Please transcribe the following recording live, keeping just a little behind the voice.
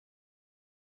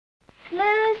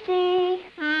Lucy.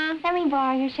 Let me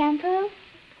borrow your shampoo.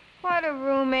 What a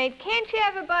roommate. Can't you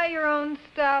ever buy your own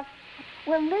stuff?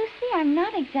 Well, Lucy, I'm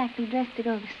not exactly dressed to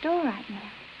go to the store right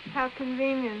now. How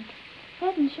convenient.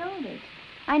 Head and Shoulders.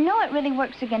 I know it really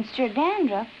works against your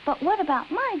dandruff, but what about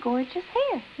my gorgeous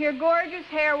hair? Your gorgeous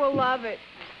hair will love it.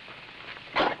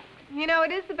 You know,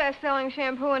 it is the best-selling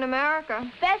shampoo in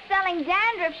America. Best-selling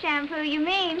dandruff shampoo, you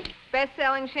mean?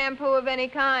 Best-selling shampoo of any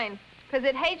kind. Because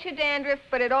it hates your dandruff,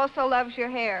 but it also loves your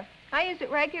hair. I use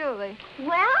it regularly.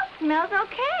 Well, smells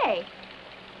okay.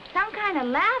 Some kind of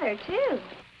lather, too.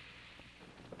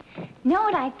 Know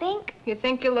what I think? You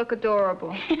think you look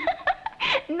adorable.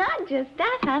 Not just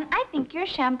that, hon. I think your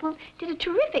shampoo did a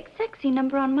terrific sexy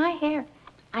number on my hair.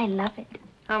 I love it.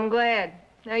 I'm glad.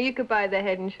 Now you could buy the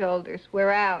Head and Shoulders.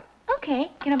 We're out.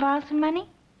 Okay. Can I borrow some money?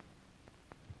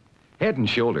 Head and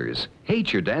Shoulders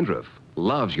hates your dandruff,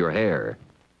 loves your hair.